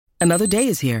Another day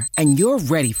is here, and you're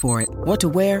ready for it. What to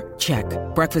wear? Check.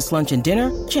 Breakfast, lunch, and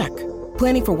dinner? Check.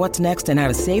 Planning for what's next and how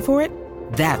to save for it?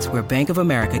 That's where Bank of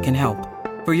America can help.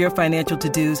 For your financial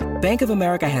to-dos, Bank of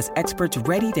America has experts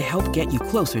ready to help get you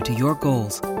closer to your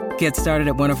goals. Get started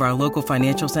at one of our local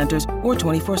financial centers or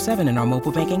 24/7 in our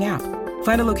mobile banking app.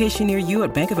 Find a location near you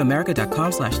at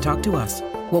bankofamerica.com/talktous.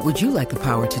 What would you like the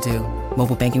power to do?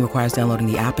 Mobile banking requires downloading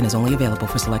the app and is only available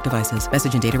for select devices.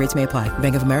 Message and data rates may apply.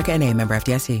 Bank of America N.A., member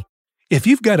FDIC. If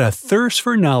you've got a thirst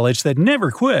for knowledge that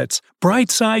never quits,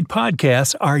 Brightside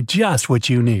Podcasts are just what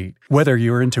you need. Whether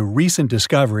you're into recent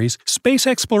discoveries, space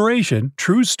exploration,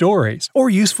 true stories, or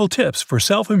useful tips for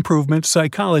self-improvement,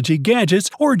 psychology, gadgets,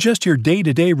 or just your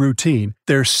day-to-day routine,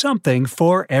 there's something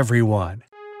for everyone.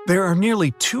 There are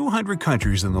nearly 200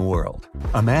 countries in the world.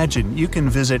 Imagine you can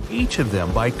visit each of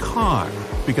them by car,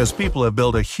 because people have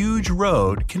built a huge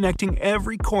road connecting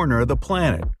every corner of the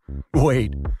planet.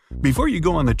 Wait, before you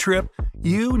go on the trip,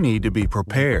 you need to be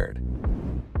prepared.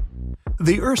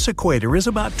 The Earth's equator is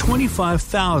about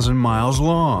 25,000 miles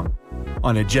long.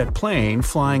 On a jet plane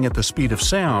flying at the speed of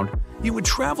sound, you would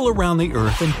travel around the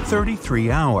Earth in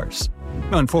 33 hours.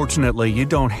 Unfortunately, you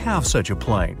don't have such a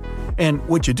plane, and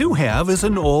what you do have is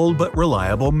an old but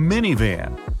reliable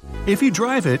minivan. If you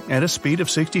drive it at a speed of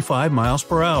 65 miles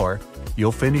per hour,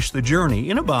 you'll finish the journey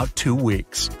in about 2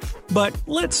 weeks. But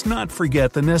let's not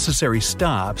forget the necessary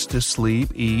stops to sleep,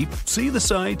 eat, see the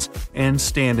sights, and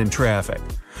stand in traffic.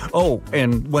 Oh,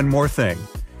 and one more thing.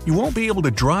 You won't be able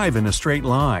to drive in a straight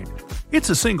line. It's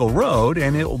a single road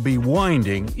and it will be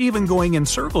winding, even going in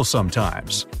circles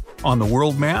sometimes. On the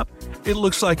world map, it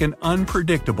looks like an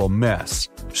unpredictable mess.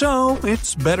 So,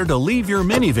 it's better to leave your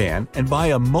minivan and buy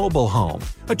a mobile home,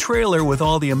 a trailer with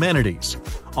all the amenities.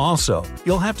 Also,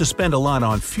 you'll have to spend a lot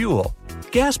on fuel.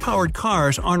 Gas-powered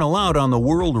cars aren't allowed on the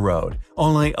world road,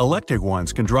 only electric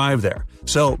ones can drive there,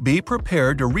 so be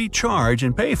prepared to recharge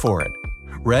and pay for it.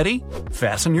 Ready?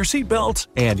 Fasten your seatbelts,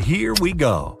 and here we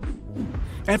go.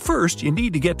 At first, you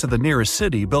need to get to the nearest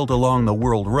city built along the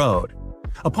world road.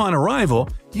 Upon arrival,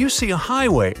 you see a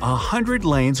highway 100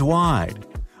 lanes wide.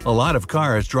 A lot of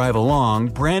cars drive along,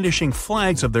 brandishing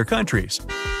flags of their countries.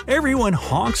 Everyone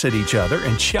honks at each other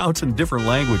and shouts in different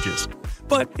languages.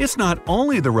 But it's not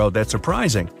only the road that's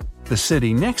surprising. The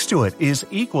city next to it is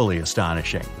equally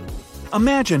astonishing.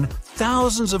 Imagine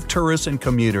thousands of tourists and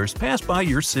commuters pass by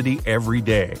your city every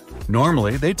day.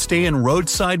 Normally, they'd stay in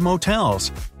roadside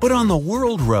motels, but on the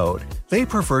world road, they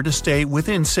prefer to stay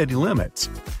within city limits.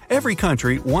 Every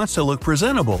country wants to look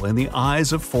presentable in the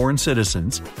eyes of foreign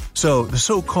citizens, so the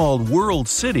so-called world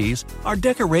cities are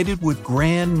decorated with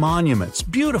grand monuments,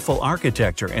 beautiful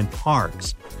architecture, and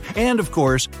parks. And of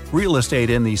course, real estate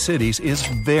in these cities is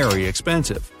very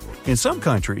expensive. In some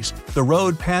countries, the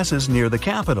road passes near the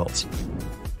capitals.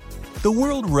 The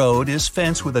world road is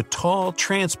fenced with a tall,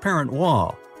 transparent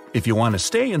wall. If you want to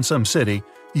stay in some city,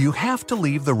 you have to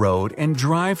leave the road and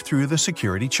drive through the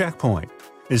security checkpoint.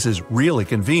 This is really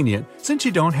convenient since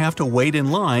you don't have to wait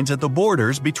in lines at the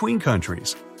borders between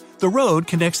countries. The road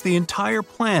connects the entire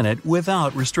planet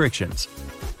without restrictions.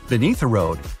 Beneath the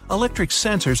road, electric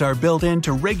sensors are built in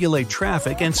to regulate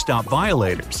traffic and stop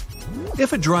violators.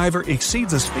 If a driver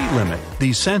exceeds the speed limit,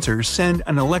 these sensors send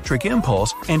an electric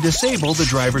impulse and disable the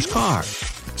driver's car.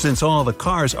 Since all the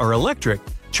cars are electric,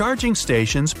 charging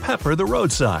stations pepper the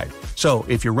roadside. So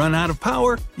if you run out of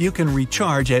power, you can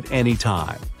recharge at any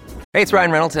time. Hey, it's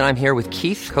Ryan Reynolds, and I'm here with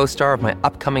Keith, co-star of my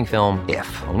upcoming film,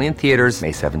 If, only in theaters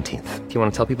May 17th. Do you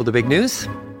want to tell people the big news?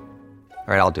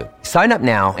 All right, I'll do it. Sign up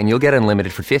now and you'll get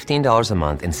unlimited for $15 a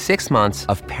month and 6 months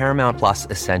of Paramount Plus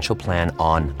Essential Plan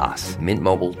on us.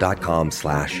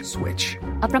 MintMobile.com/switch.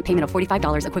 Upfront payment of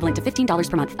 $45 equivalent to $15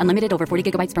 per month. Unlimited over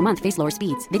 40 gigabytes per month. Face lower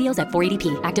speeds. Videos at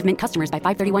 480p. Active Mint customers by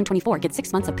 531.24 get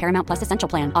 6 months of Paramount Plus Essential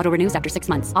Plan. Auto renews after 6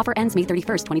 months. Offer ends May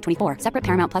 31st, 2024. Separate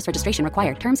Paramount Plus registration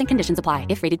required. Terms and conditions apply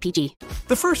if rated PG.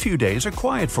 The first few days are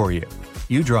quiet for you.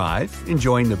 You drive,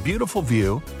 enjoying the beautiful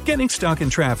view, getting stuck in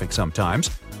traffic sometimes,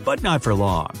 but not for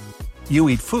long. You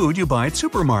eat food you buy at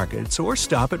supermarkets or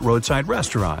stop at roadside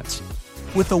restaurants.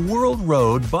 With the world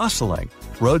road bustling,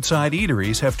 roadside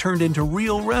eateries have turned into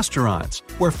real restaurants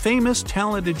where famous,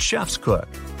 talented chefs cook.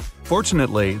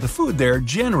 Fortunately, the food there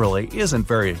generally isn't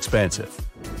very expensive.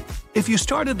 If you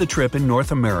started the trip in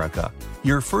North America,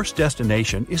 your first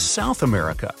destination is South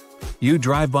America. You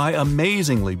drive by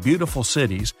amazingly beautiful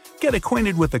cities, get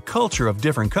acquainted with the culture of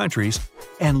different countries,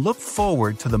 and look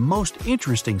forward to the most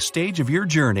interesting stage of your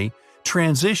journey,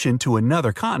 transition to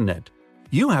another continent.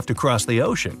 You have to cross the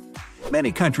ocean.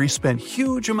 Many countries spent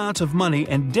huge amounts of money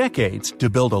and decades to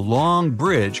build a long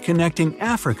bridge connecting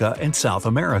Africa and South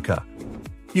America.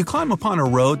 You climb upon a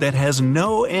road that has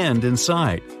no end in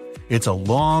sight. It's a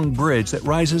long bridge that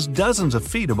rises dozens of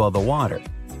feet above the water.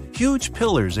 Huge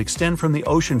pillars extend from the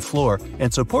ocean floor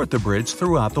and support the bridge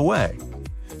throughout the way.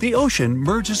 The ocean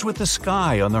merges with the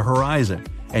sky on the horizon,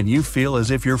 and you feel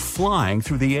as if you're flying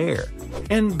through the air.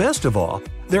 And best of all,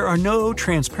 there are no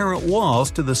transparent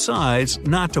walls to the sides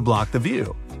not to block the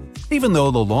view. Even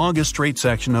though the longest straight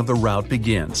section of the route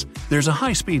begins, there's a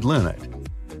high-speed limit.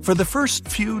 For the first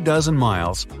few dozen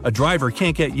miles, a driver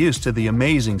can't get used to the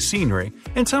amazing scenery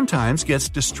and sometimes gets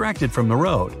distracted from the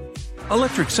road.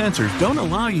 Electric sensors don't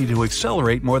allow you to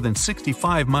accelerate more than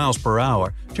 65 miles per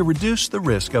hour to reduce the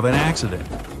risk of an accident.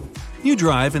 You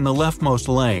drive in the leftmost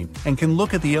lane and can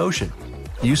look at the ocean.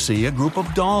 You see a group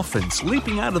of dolphins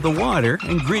leaping out of the water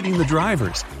and greeting the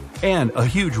drivers, and a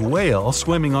huge whale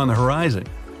swimming on the horizon.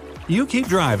 You keep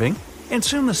driving, and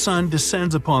soon the sun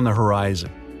descends upon the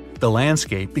horizon. The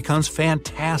landscape becomes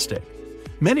fantastic.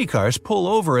 Many cars pull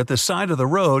over at the side of the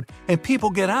road, and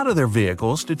people get out of their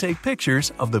vehicles to take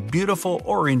pictures of the beautiful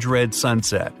orange-red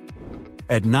sunset.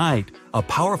 At night, a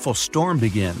powerful storm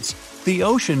begins. The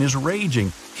ocean is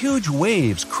raging, huge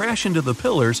waves crash into the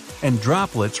pillars, and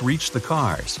droplets reach the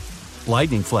cars.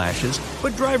 Lightning flashes,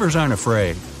 but drivers aren't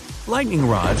afraid. Lightning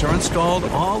rods are installed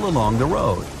all along the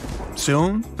road.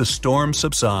 Soon, the storm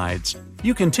subsides.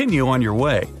 You continue on your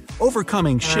way,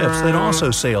 overcoming ships that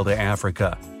also sail to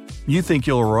Africa. You think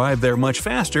you'll arrive there much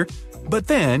faster, but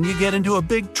then you get into a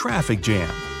big traffic jam.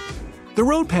 The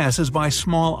road passes by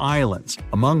small islands,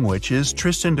 among which is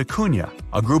Tristan da Cunha,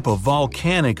 a group of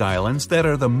volcanic islands that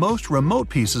are the most remote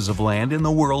pieces of land in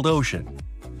the world ocean.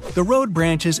 The road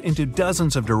branches into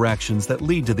dozens of directions that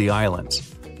lead to the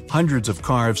islands. Hundreds of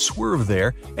cars swerve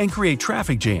there and create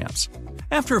traffic jams.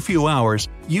 After a few hours,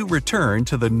 you return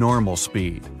to the normal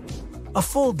speed. A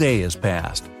full day has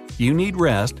passed. You need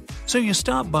rest, so you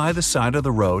stop by the side of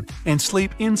the road and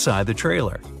sleep inside the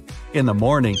trailer. In the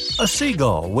morning, a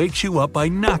seagull wakes you up by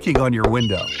knocking on your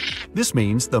window. This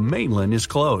means the mainland is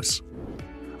close.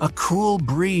 A cool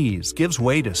breeze gives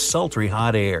way to sultry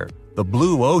hot air. The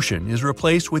blue ocean is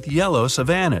replaced with yellow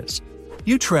savannas.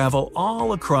 You travel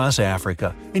all across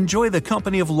Africa, enjoy the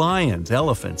company of lions,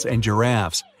 elephants, and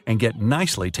giraffes, and get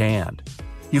nicely tanned.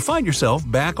 You find yourself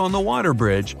back on the water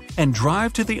bridge and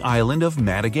drive to the island of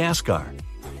Madagascar.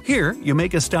 Here, you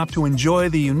make a stop to enjoy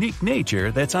the unique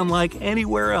nature that's unlike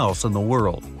anywhere else in the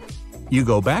world. You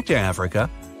go back to Africa,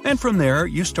 and from there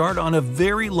you start on a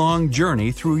very long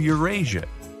journey through Eurasia.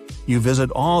 You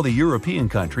visit all the European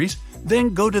countries,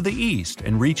 then go to the east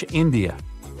and reach India.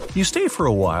 You stay for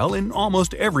a while in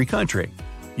almost every country.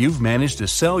 You've managed to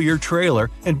sell your trailer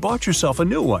and bought yourself a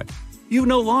new one. You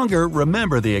no longer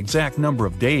remember the exact number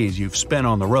of days you've spent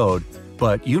on the road,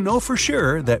 but you know for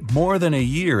sure that more than a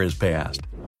year has passed.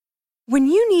 When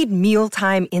you need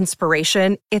mealtime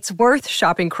inspiration, it's worth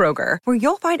shopping Kroger, where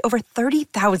you'll find over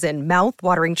 30,000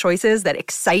 mouth-watering choices that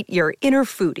excite your inner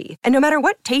foodie. And no matter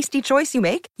what tasty choice you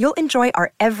make, you'll enjoy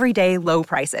our everyday low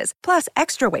prices, plus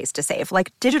extra ways to save,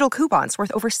 like digital coupons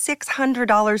worth over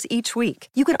 $600 each week.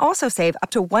 You can also save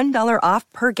up to $1 off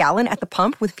per gallon at the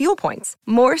pump with fuel points.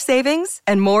 More savings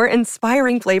and more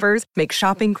inspiring flavors make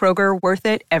shopping Kroger worth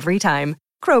it every time.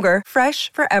 Kroger,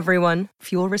 fresh for everyone.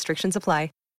 Fuel restrictions apply.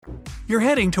 You're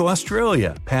heading to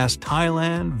Australia, past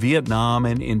Thailand, Vietnam,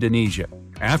 and Indonesia.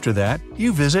 After that,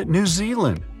 you visit New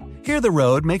Zealand. Here the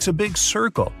road makes a big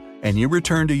circle, and you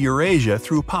return to Eurasia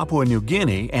through Papua New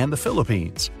Guinea and the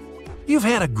Philippines. You've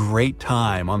had a great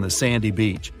time on the sandy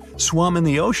beach, swum in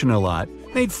the ocean a lot,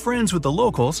 made friends with the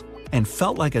locals, and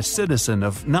felt like a citizen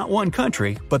of not one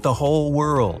country, but the whole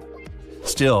world.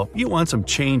 Still, you want some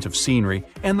change of scenery,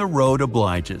 and the road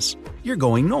obliges. You're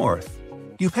going north.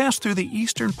 You pass through the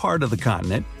eastern part of the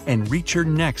continent and reach your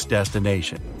next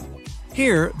destination.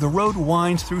 Here, the road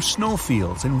winds through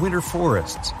snowfields and winter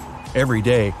forests. Every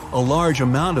day, a large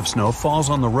amount of snow falls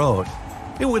on the road.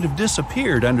 It would have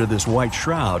disappeared under this white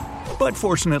shroud, but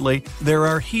fortunately, there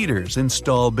are heaters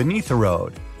installed beneath the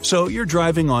road, so you're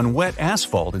driving on wet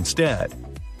asphalt instead.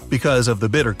 Because of the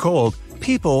bitter cold,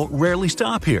 people rarely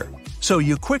stop here, so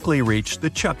you quickly reach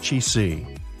the Chukchi Sea.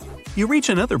 You reach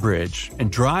another bridge and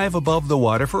drive above the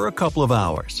water for a couple of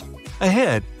hours.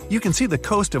 Ahead, you can see the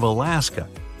coast of Alaska.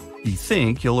 You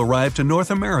think you'll arrive to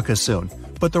North America soon,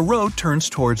 but the road turns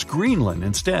towards Greenland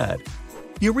instead.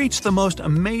 You reach the most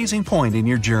amazing point in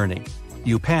your journey.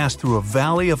 You pass through a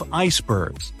valley of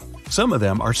icebergs. Some of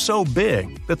them are so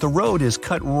big that the road is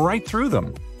cut right through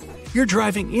them. You're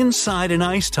driving inside an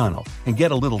ice tunnel and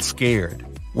get a little scared.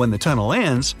 When the tunnel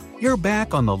ends, you're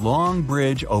back on the long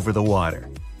bridge over the water.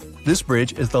 This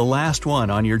bridge is the last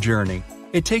one on your journey.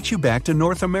 It takes you back to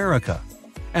North America.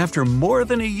 After more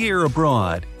than a year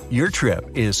abroad, your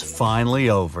trip is finally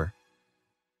over.